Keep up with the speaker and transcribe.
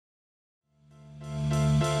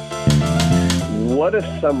what if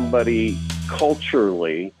somebody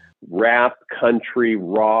culturally, rap, country,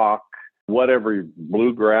 rock, whatever,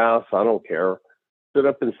 bluegrass, I don't care, stood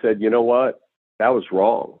up and said, you know what, that was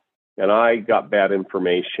wrong. And I got bad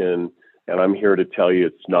information, and I'm here to tell you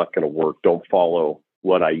it's not going to work. Don't follow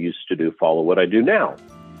what I used to do, follow what I do now.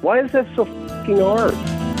 Why is that so fucking hard?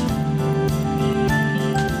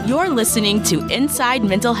 You're listening to Inside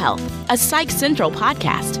Mental Health, a Psych Central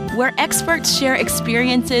podcast where experts share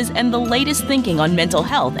experiences and the latest thinking on mental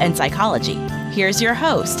health and psychology. Here's your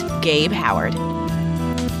host, Gabe Howard.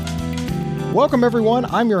 Welcome, everyone.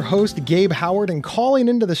 I'm your host, Gabe Howard, and calling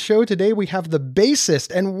into the show today, we have the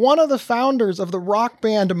bassist and one of the founders of the rock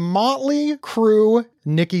band Mötley, Crüe,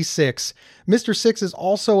 Nikki Sixx. Mr. Sixx is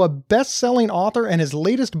also a best-selling author, and his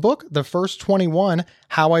latest book, The First 21,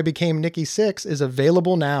 How I Became Nikki Sixx, is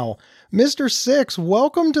available now. Mr. Sixx,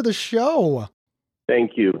 welcome to the show.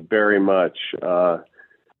 Thank you very much.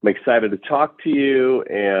 I'm excited to talk to you.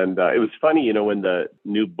 And it was funny, when the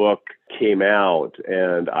new book came out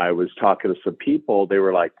and I was talking to some people, they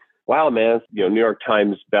were like, wow, man, New York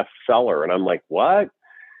Times bestseller. And I'm like, what?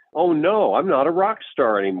 Oh, no, I'm not a rock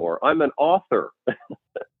star anymore. I'm an author.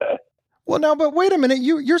 Well, now, but wait a minute.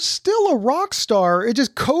 You're still a rock star. It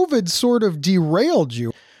just COVID sort of derailed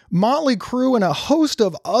you. Mötley Crüe and a host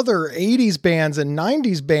of other 80s bands and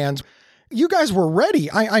 90s bands. You guys were ready.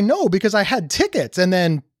 I know because I had tickets and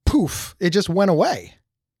then poof, it just went away.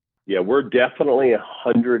 Yeah, we're definitely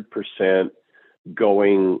 100%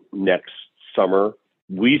 going next summer.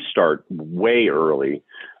 We start way early,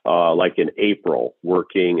 like in April,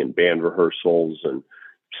 working in band rehearsals and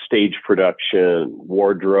stage production,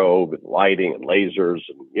 wardrobe and lighting and lasers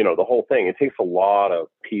and, the whole thing. It takes a lot of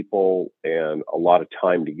people and a lot of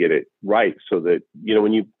time to get it right so that,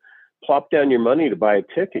 when you plop down your money to buy a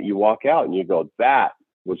ticket, you walk out and you go, that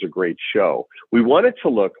was a great show. We want it to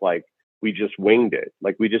look like we just winged it,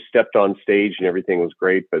 like we just stepped on stage and everything was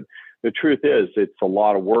great. But the truth is, it's a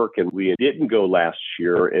lot of work, and we didn't go last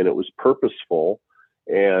year, and it was purposeful.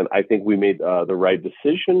 And I think we made the right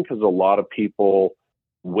decision because a lot of people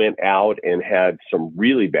went out and had some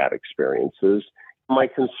really bad experiences. My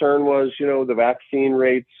concern was, the vaccine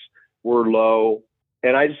rates were low,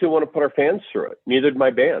 and I just didn't want to put our fans through it. Neither did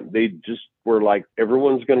my band. They just were like,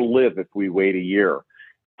 everyone's going to live if we wait a year.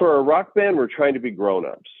 For a rock band, we're trying to be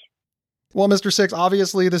grown-ups. Well, Mr. Sixx,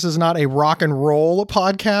 obviously this is not a rock and roll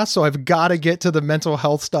podcast, so I've got to get to the mental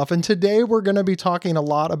health stuff. And today we're going to be talking a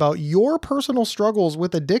lot about your personal struggles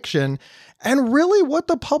with addiction and really what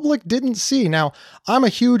the public didn't see. Now, I'm a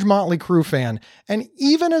huge Mötley Crüe fan, and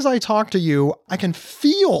even as I talk to you, I can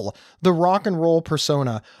feel the rock and roll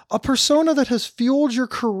persona, a persona that has fueled your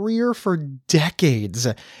career for decades.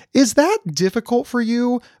 Is that difficult for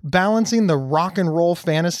you, balancing the rock and roll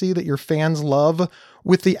fantasy that your fans love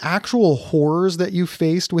with the actual horrors that you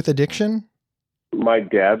faced with addiction? My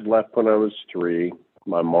dad left when I was 3.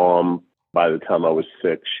 My mom, by the time I was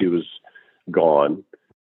 6, she was gone.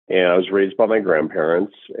 And I was raised by my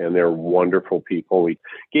grandparents, and they're wonderful people. He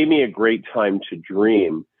gave me a great time to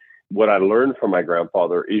dream. What I learned from my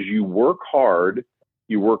grandfather is you work hard,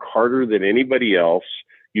 you work harder than anybody else,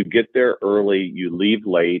 you get there early, you leave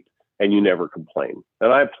late, and you never complain.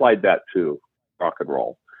 And I applied that to rock and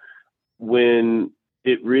roll. When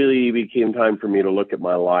it really became time for me to look at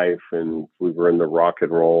my life, and we were in the rock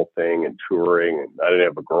and roll thing and touring, and I didn't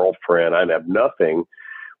have a girlfriend, I didn't have nothing.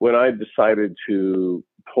 When I decided to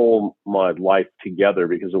pull my life together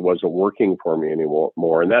because it wasn't working for me anymore,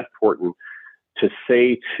 and that's important to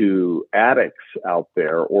say to addicts out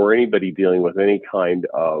there or anybody dealing with any kind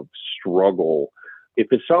of struggle, if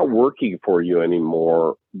it's not working for you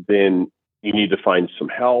anymore, then you need to find some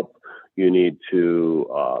help. You need to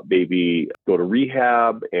maybe go to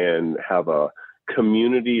rehab and have a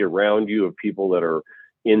community around you of people that are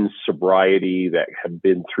in sobriety that have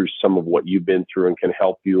been through some of what you've been through and can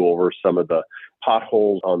help you over some of the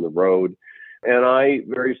potholes on the road. And I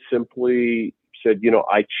very simply said,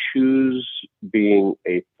 I choose being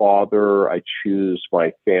a father. I choose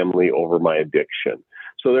my family over my addiction.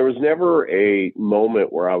 So there was never a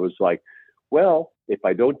moment where I was like, well, if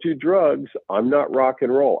I don't do drugs, I'm not rock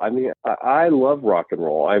and roll. I mean, I love rock and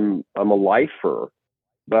roll. I'm a lifer,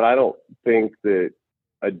 but I don't think that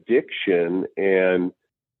addiction, and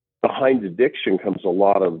behind addiction comes a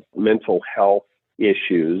lot of mental health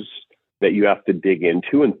issues that you have to dig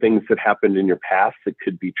into and things that happened in your past that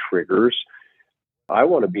could be triggers. I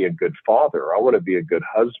want to be a good father. I want to be a good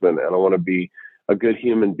husband, and I want to be a good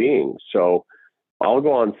human being. So I'll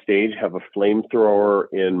go on stage, have a flamethrower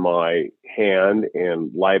in my hand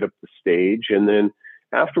and light up the stage. And then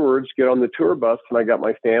afterwards get on the tour bus and I got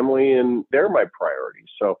my family and they're my priority.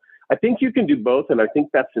 So I think you can do both. And I think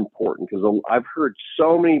that's important because I've heard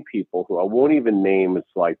so many people who I won't even name. It's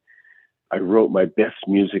like, I wrote my best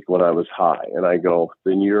music when I was high. And I go,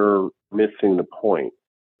 then you're missing the point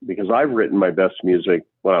because I've written my best music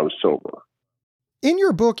when I was sober. In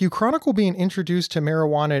your book, you chronicle being introduced to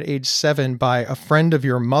marijuana at age 7 by a friend of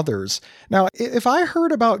your mother's. Now, if I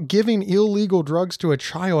heard about giving illegal drugs to a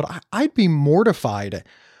child, I'd be mortified.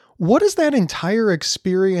 What is that entire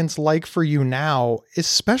experience like for you now,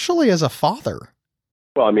 especially as a father?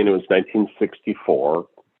 Well, I mean, it was 1964.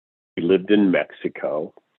 We lived in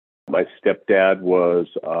Mexico. My stepdad was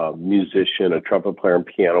a musician, a trumpet player and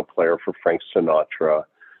piano player for Frank Sinatra.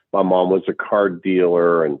 My mom was a car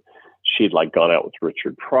dealer, and she'd like gone out with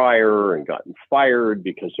Richard Pryor and gotten fired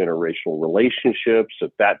because interracial relationships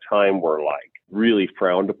at that time were like really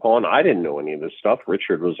frowned upon. I didn't know any of this stuff.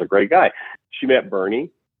 Richard was a great guy. She met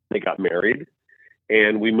Bernie. They got married,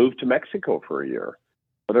 and we moved to Mexico for a year.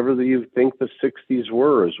 Whatever you think the 60s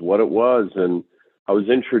were is what it was. And I was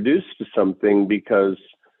introduced to something because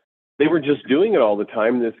they were just doing it all the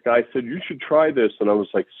time. This guy said, you should try this. And I was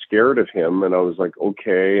like scared of him. And I was like,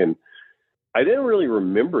 okay. And I didn't really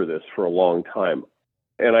remember this for a long time.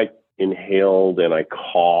 And I inhaled and I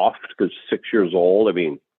coughed because 6 years old. I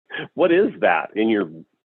mean, what is that in your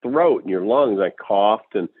throat and your lungs? I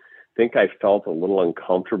coughed and think I felt a little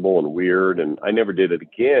uncomfortable and weird. And I never did it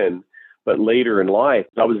again. But later in life,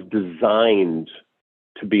 I was designed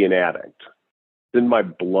to be an addict. It's in my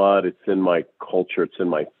blood, it's in my culture, it's in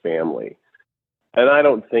my family. And I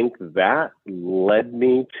don't think that led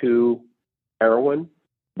me to heroin,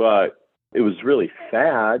 but it was really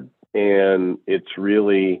sad and it's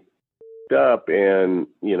really up. And,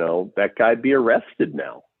 you know, that guy'd be arrested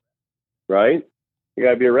now, right? You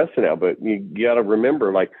gotta be arrested now. But you gotta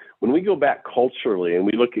remember, like, when we go back culturally and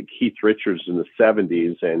we look at Keith Richards in the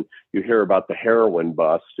 70s and you hear about the heroin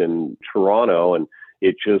bust in Toronto, and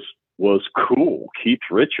it just was cool. Keith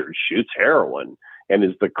Richards shoots heroin and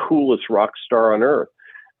is the coolest rock star on earth.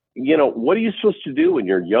 You know, what are you supposed to do when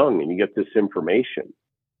you're young and you get this information?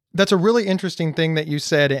 That's a really interesting thing that you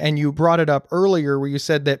said, and you brought it up earlier where you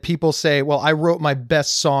said that people say, well, I wrote my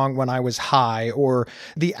best song when I was high, or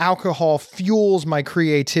the alcohol fuels my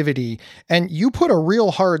creativity. And you put a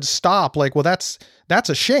real hard stop, like, well, that's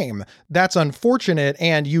a shame. That's unfortunate,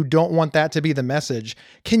 and you don't want that to be the message.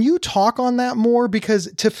 Can you talk on that more?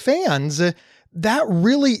 Because to fans, that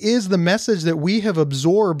really is the message that we have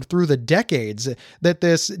absorbed through the decades, that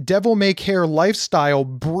this devil may care lifestyle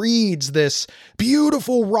breeds this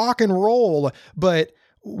beautiful rock and roll. But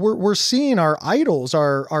we're seeing our idols,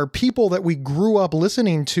 our people that we grew up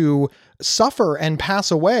listening to, suffer and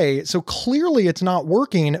pass away. So clearly it's not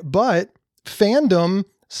working, but fandom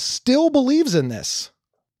still believes in this.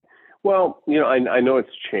 Well, you know, I know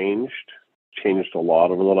it's changed a lot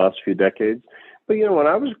over the last few decades. But, you know, when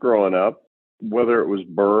I was growing up, whether it was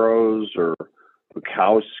Burroughs or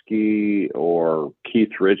Bukowski or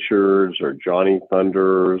Keith Richards or Johnny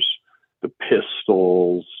Thunders, the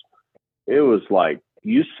Pistols, it was like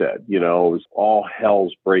you said, you know, it was all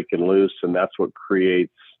hell's breaking loose, and that's what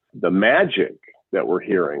creates the magic that we're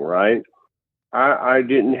hearing, right? I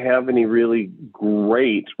didn't have any really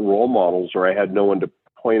great role models, or I had no one to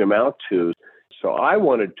point them out to. So I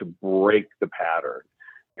wanted to break the pattern.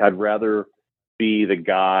 I'd rather be the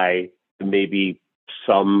guy maybe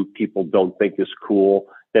some people don't think is cool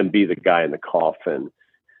than be the guy in the coffin.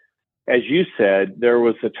 As you said, there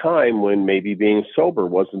was a time when maybe being sober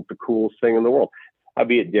wasn't the coolest thing in the world. I'd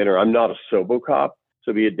be at dinner. I'm not a sobo cop.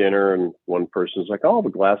 So I'd be at dinner and one person's like, oh, I'll have a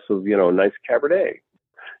glass of, you know, nice Cabernet.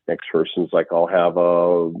 Next person's like, I'll have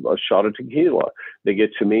a shot of tequila. They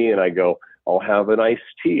get to me and I go, I'll have an iced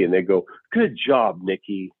tea. And they go, good job,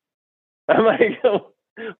 Nikki. I'm like,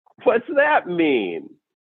 what's that mean?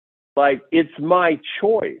 Like, it's my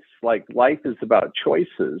choice. Like, life is about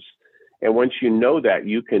choices. And once you know that,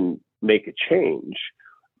 you can make a change.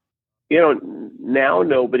 You know, now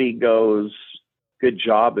nobody goes, good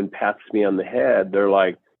job, and pats me on the head. They're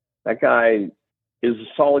like, that guy is a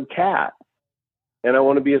solid cat. And I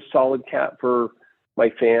want to be a solid cat for my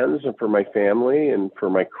fans and for my family and for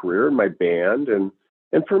my career and my band and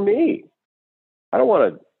for me. I don't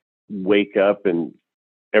want to wake up and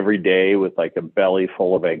every day with like a belly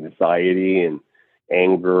full of anxiety and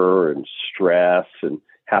anger and stress and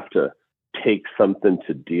have to take something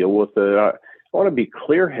to deal with it. I want to be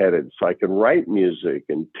clear-headed so I can write music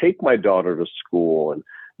and take my daughter to school and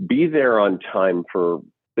be there on time for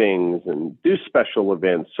things and do special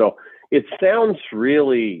events. So it sounds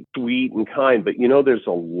really sweet and kind, but you know, there's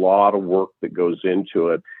a lot of work that goes into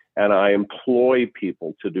it. And I employ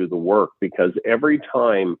people to do the work because every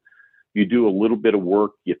time you do a little bit of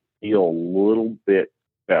work, you feel a little bit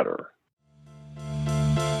better.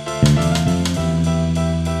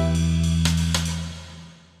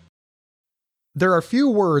 There are few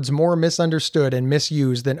words more misunderstood and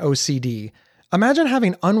misused than OCD. Imagine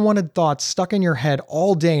having unwanted thoughts stuck in your head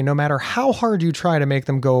all day, no matter how hard you try to make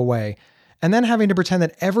them go away, and then having to pretend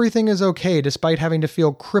that everything is okay despite having to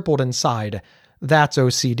feel crippled inside. That's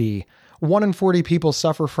OCD. 1 in 40 people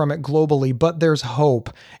suffer from it globally, but there's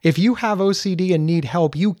hope. If you have OCD and need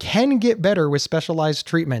help, you can get better with specialized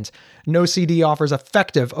treatment. NoCD offers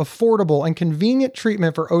effective, affordable, and convenient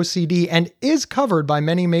treatment for OCD and is covered by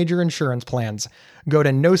many major insurance plans. Go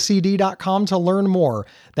to nocd.com to learn more.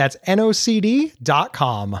 That's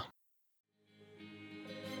nocd.com.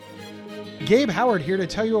 Gabe Howard here to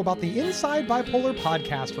tell you about the Inside Bipolar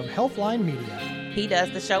podcast from Healthline Media. He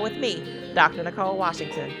does the show with me, Dr. Nicole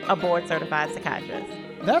Washington, a board-certified psychiatrist.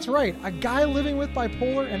 That's right, a guy living with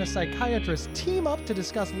bipolar and a psychiatrist team up to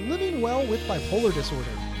discuss living well with bipolar disorder.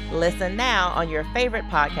 Listen now on your favorite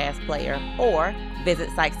podcast player or visit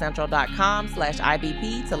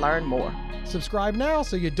psychcentral.com/IBP to learn more. Subscribe now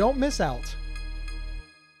so you don't miss out.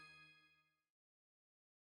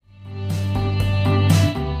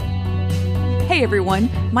 Hey everyone,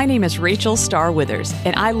 my name is Rachel Starr Withers,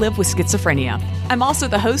 and I live with schizophrenia. I'm also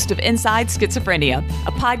the host of Inside Schizophrenia,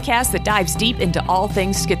 a podcast that dives deep into all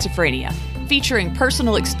things schizophrenia, featuring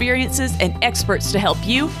personal experiences and experts to help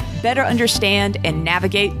you better understand and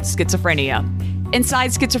navigate schizophrenia.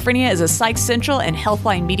 Inside Schizophrenia is a Sixx Central and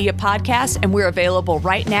Healthline Media podcast, and we're available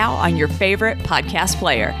right now on your favorite podcast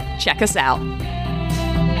player. Check us out.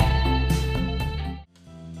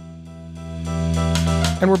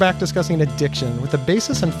 And we're back discussing addiction with the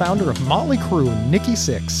bassist and founder of Mötley Crüe, Nikki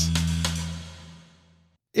Sixx.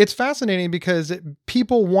 It's fascinating because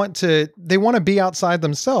people want to be outside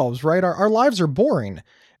themselves, right? Our lives are boring.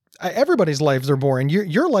 Everybody's lives are boring.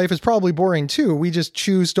 Your life is probably boring too. We just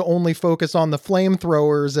choose to only focus on the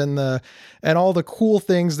flamethrowers and all the cool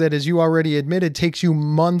things that, as you already admitted, takes you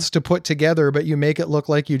months to put together, but you make it look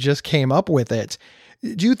like you just came up with it.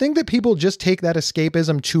 Do you think that people just take that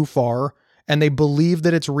escapism too far? And they believe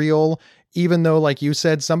that it's real, even though, like you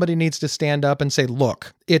said, somebody needs to stand up and say,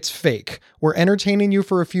 look, it's fake. We're entertaining you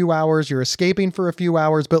for a few hours. You're escaping for a few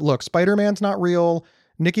hours. But look, Spider-Man's not real.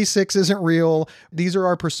 Nikki Sixx isn't real. These are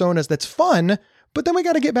our personas. That's fun. But then we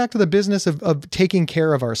got to get back to the business of taking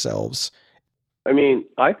care of ourselves. I mean,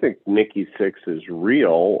 I think Nikki Sixx is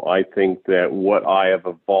real. I think that what I have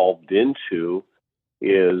evolved into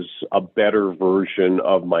is a better version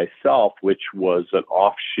of myself, which was an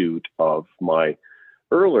offshoot of my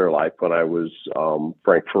earlier life when I was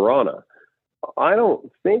Frank Ferrana. I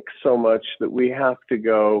don't think so much that we have to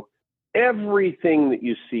go, everything that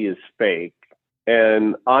you see is fake.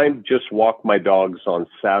 And I just walk my dogs on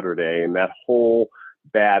Saturday and that whole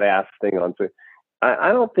badass thing on Facebook.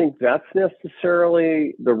 I don't think that's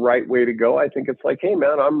necessarily the right way to go. I think it's like, hey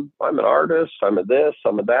man, I'm an artist, I'm a this,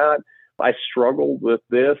 I'm a that. I struggled with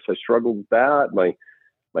this. I struggled with that. My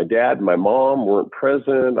dad and my mom weren't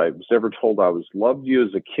present. I was never told I was loved you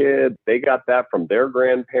as a kid. They got that from their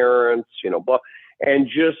grandparents, blah. And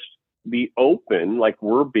just be open like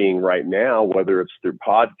we're being right now, whether it's through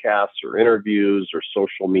podcasts or interviews or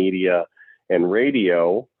social media and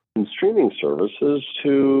radio and streaming services,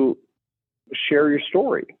 to share your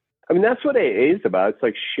story. I mean, that's what AA is about. It's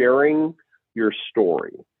like sharing your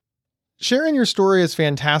story. Sharing your story is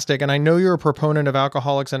fantastic, and I know you're a proponent of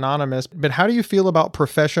Alcoholics Anonymous, but how do you feel about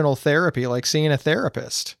professional therapy, like seeing a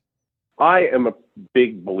therapist? I am a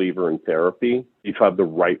big believer in therapy. If you have the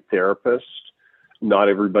right therapist, not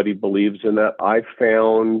everybody believes in that. I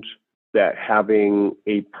found that having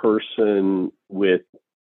a person with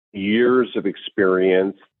years of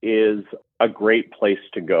experience is a great place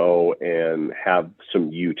to go and have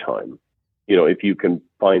some you time, if you can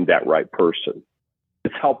find that right person.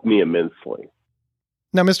 It's helped me immensely.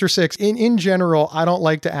 Now, Mr. Sixx, in general, I don't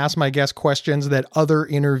like to ask my guests questions that other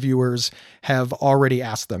interviewers have already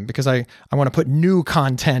asked them because I want to put new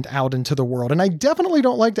content out into the world. And I definitely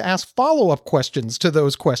don't like to ask follow-up questions to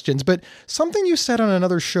those questions. But something you said on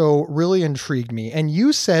another show really intrigued me. And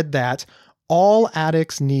you said that all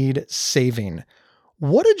addicts need saving.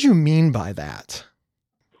 What did you mean by that?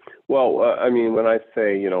 Well, when I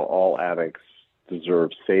say, all addicts deserve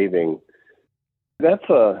saving, that's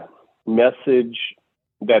a message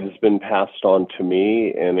that has been passed on to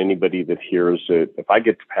me, and anybody that hears it, if I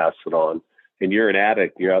get to pass it on, and you're an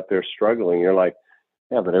addict, you're out there struggling, you're like,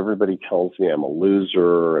 yeah, but everybody tells me I'm a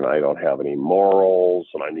loser and I don't have any morals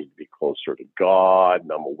and I need to be closer to God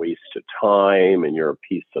and I'm a waste of time and you're a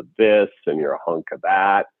piece of this and you're a hunk of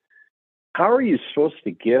that. How are you supposed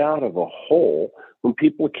to get out of a hole when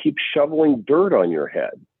people keep shoveling dirt on your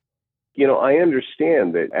head? I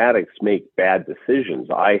understand that addicts make bad decisions.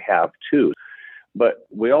 I have too. But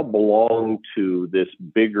we all belong to this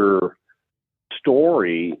bigger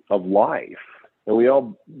story of life, and we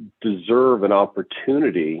all deserve an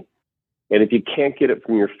opportunity. And if you can't get it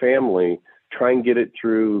from your family, try and get it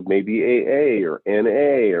through maybe AA or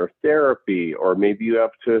NA or therapy, or maybe you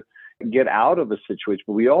have to get out of a situation.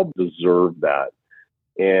 But we all deserve that.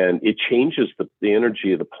 And it changes the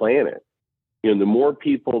energy of the planet. The more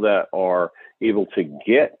people that are able to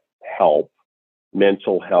get help,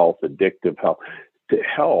 mental health, addictive health, to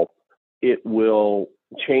help, it will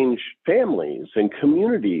change families and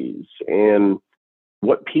communities and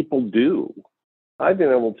what people do. I've been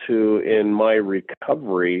able to, in my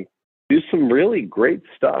recovery, do some really great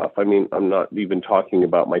stuff. I mean, I'm not even talking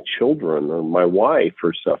about my children or my wife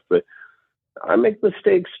or stuff, but I make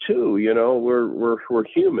mistakes too. We're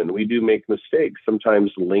human. We do make mistakes.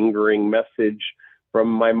 Sometimes lingering message from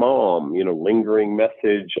my mom, lingering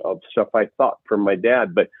message of stuff I thought from my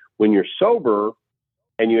dad. But when you're sober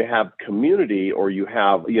and you have community, or you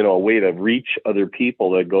have, a way to reach other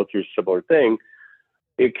people that go through similar thing,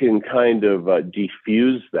 it can kind of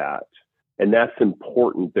diffuse that. And that's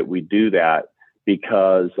important that we do that,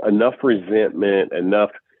 because enough resentment,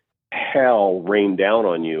 enough hell rain down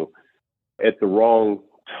on you at the wrong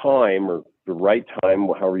time, or the right time,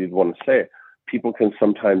 however you'd want to say it. People can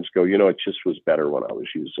sometimes go, it just was better when I was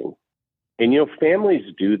using. And, families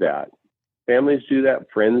do that. Families do that.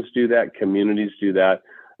 Friends do that. Communities do that.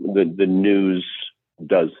 The news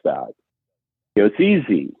does that. It's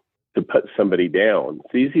easy to put somebody down.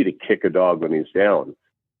 It's easy to kick a dog when he's down.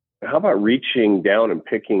 How about reaching down and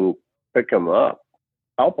pick them up,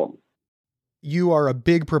 help them? You are a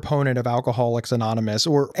big proponent of Alcoholics Anonymous,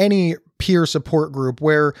 or any peer support group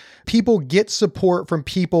where people get support from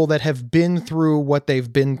people that have been through what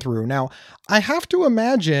they've been through. Now, I have to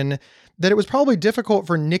imagine that it was probably difficult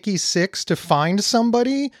for Nikki Sixx to find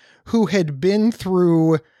somebody who had been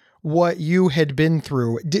through what you had been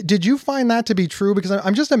through. Did you find that to be true? Because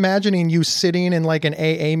I'm just imagining you sitting in like an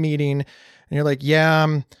AA meeting and you're like, yeah,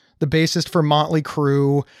 I'm the bassist for Mötley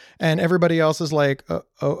Crüe. And everybody else is like,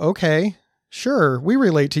 okay. Sure, we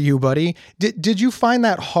relate to you, buddy. Did you find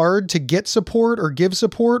that hard to get support or give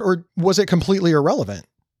support, or was it completely irrelevant?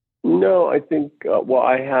 No, I think,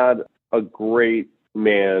 I had a great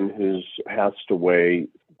man who's passed away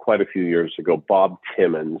quite a few years ago, Bob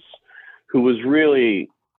Timmons, who was really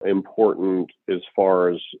important as far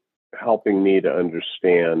as helping me to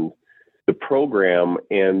understand the program.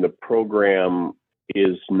 And the program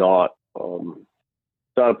is not,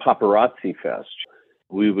 it's not a paparazzi fest.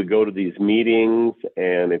 We would go to these meetings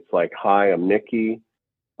and it's like, hi, I'm Nikki.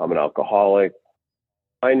 I'm an alcoholic.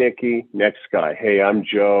 Hi, Nikki. Next guy. Hey, I'm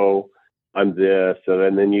Joe. I'm this.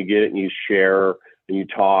 And then you get it and you share and you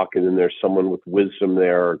talk. And then there's someone with wisdom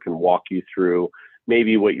there who can walk you through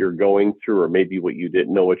maybe what you're going through, or maybe what you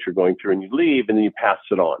didn't know what you're going through, and you leave and then you pass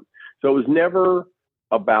it on. So it was never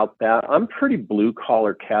about that. I'm pretty blue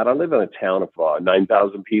collar cat. I live in a town of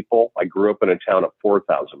 9,000 people. I grew up in a town of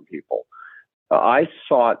 4,000 people. I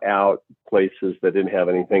sought out places that didn't have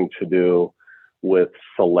anything to do with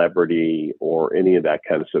celebrity or any of that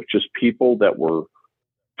kind of stuff. Just people that were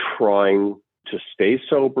trying to stay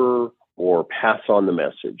sober or pass on the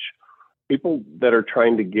message. People that are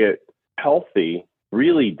trying to get healthy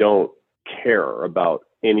really don't care about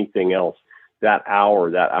anything else. That hour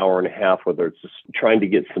and a half, whether it's just trying to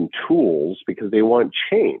get some tools because they want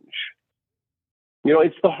change.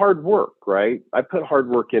 It's the hard work, right? I put hard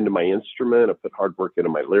work into my instrument. I put hard work into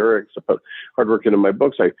my lyrics. I put hard work into my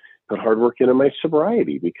books. I put hard work into my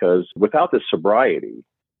sobriety, because without the sobriety,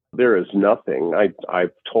 there is nothing.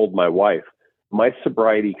 I've told my wife, my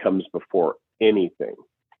sobriety comes before anything,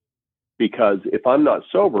 because if I'm not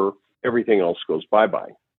sober, everything else goes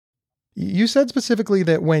bye-bye. You said specifically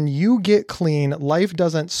that when you get clean, life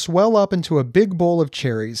doesn't swell up into a big bowl of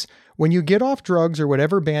cherries. When you get off drugs or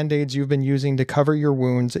whatever Band-Aids you've been using to cover your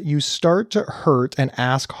wounds, you start to hurt and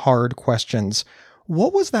ask hard questions.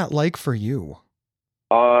 What was that like for you?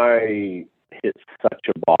 I hit such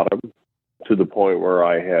a bottom to the point where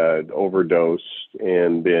I had overdosed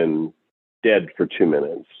and been dead for 2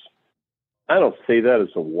 minutes. I don't say that as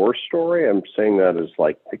a war story. I'm saying that as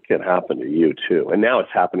like, it could happen to you too. And now it's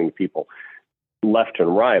happening to people left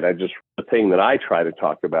and right. The thing that I try to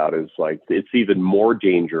talk about is like, it's even more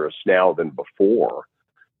dangerous now than before,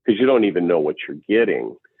 because you don't even know what you're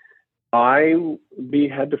getting. I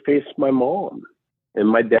had to face my mom and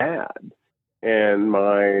my dad and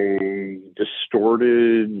my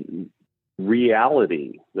distorted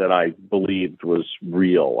reality that I believed was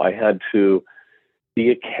real. I had to be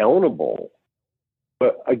accountable.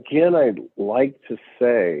 But again, I'd like to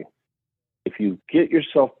say, if you get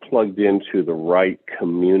yourself plugged into the right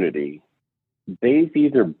community, they've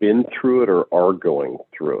either been through it or are going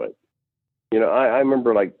through it. You know, I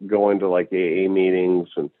remember like going to like AA meetings,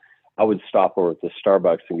 and I would stop over at the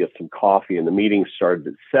Starbucks and get some coffee, and the meeting started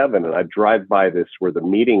at 7, and I'd drive by this where the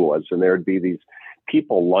meeting was, and there'd be these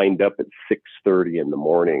people lined up at 6:30 in the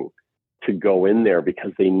morning to go in there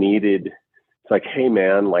because they needed, it's like, hey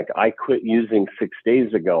man, like I quit using 6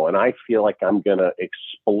 days ago and I feel like I'm going to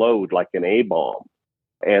explode like an A-bomb.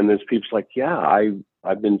 And there's people like, yeah,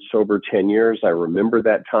 I've been sober 10 years. I remember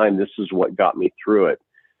that time. This is what got me through it.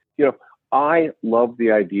 You know, I love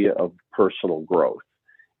the idea of personal growth.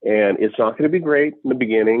 And it's not going to be great in the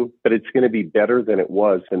beginning, but it's going to be better than it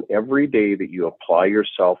was. And every day that you apply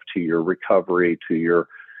yourself to your recovery, to your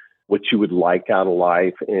what you would like out of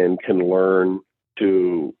life, and can learn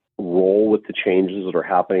to roll with the changes that are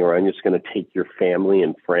happening around you, it's going to take your family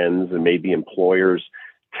and friends and maybe employers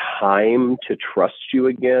time to trust you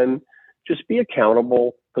again. Just be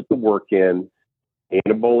accountable, put the work in, ain't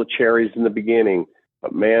a bowl of cherries in the beginning,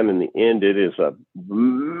 but man, in the end, it is a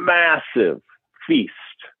massive feast.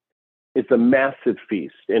 It's a massive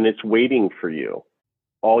feast, and it's waiting for you.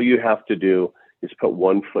 All you have to do is put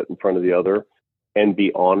one foot in front of the other and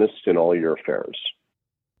be honest in all your affairs.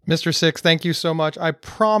 Mr. Sixx, thank you so much. I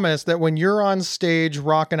promise that when you're on stage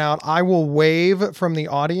rocking out, I will wave from the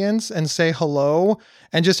audience and say hello.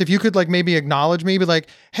 And just if you could like maybe acknowledge me, be like,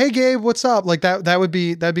 hey, Gabe, what's up? Like that'd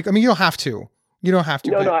be, I mean, you don't have to. You don't have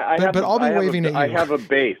to. No, but I'll be waving at you. I have a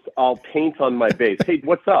bass. I'll paint on my bass. Hey,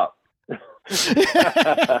 what's up?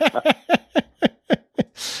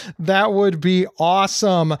 That would be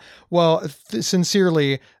awesome. Well,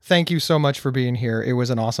 sincerely, thank you so much for being here. It was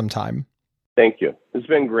an awesome time. Thank you. It's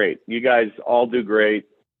been great. You guys all do great.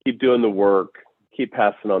 Keep doing the work. Keep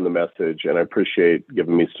passing on the message. And I appreciate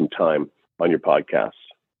giving me some time on your podcast.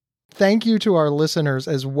 Thank you to our listeners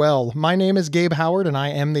as well. My name is Gabe Howard, and I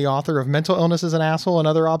am the author of Mental Illness is an Asshole and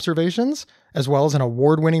Other Observations, as well as an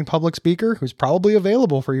award-winning public speaker who's probably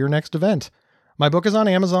available for your next event. My book is on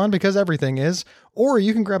Amazon because everything is, or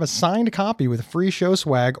you can grab a signed copy with free show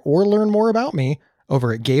swag or learn more about me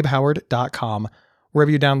over at gabehoward.com. Wherever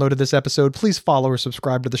you downloaded this episode, please follow or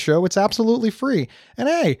subscribe to the show. It's absolutely free. And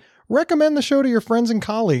hey, recommend the show to your friends and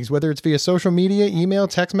colleagues, whether it's via social media, email,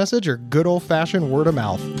 text message, or good old-fashioned word of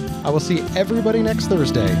mouth. I will see everybody next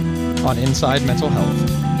Thursday on Inside Mental Health.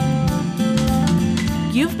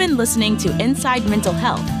 You've been listening to Inside Mental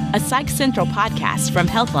Health, a Sixx Central podcast from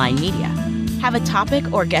Healthline Media. Have a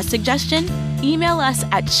topic or guest suggestion? Email us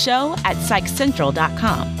at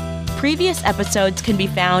show@sixxcentral.com. Previous episodes can be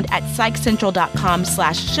found at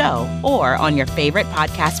sixxcentral.com/show or on your favorite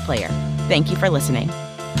podcast player. Thank you for listening.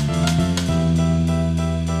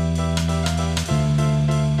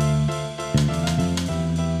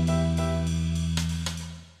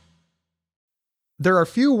 There are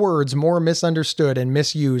few words more misunderstood and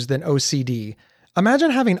misused than OCD.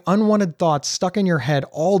 Imagine having unwanted thoughts stuck in your head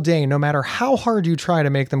all day, no matter how hard you try to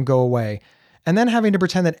make them go away, and then having to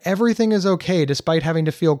pretend that everything is okay despite having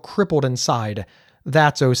to feel crippled inside.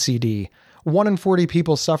 That's OCD. 1 in 40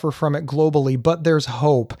 people suffer from it globally, but there's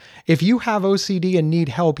hope. If you have OCD and need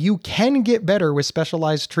help, you can get better with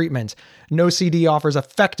specialized treatment. NoCD offers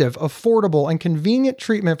effective, affordable, and convenient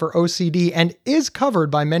treatment for OCD and is covered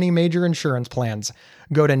by many major insurance plans.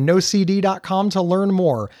 Go to nocd.com to learn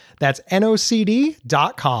more. That's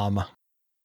nocd.com.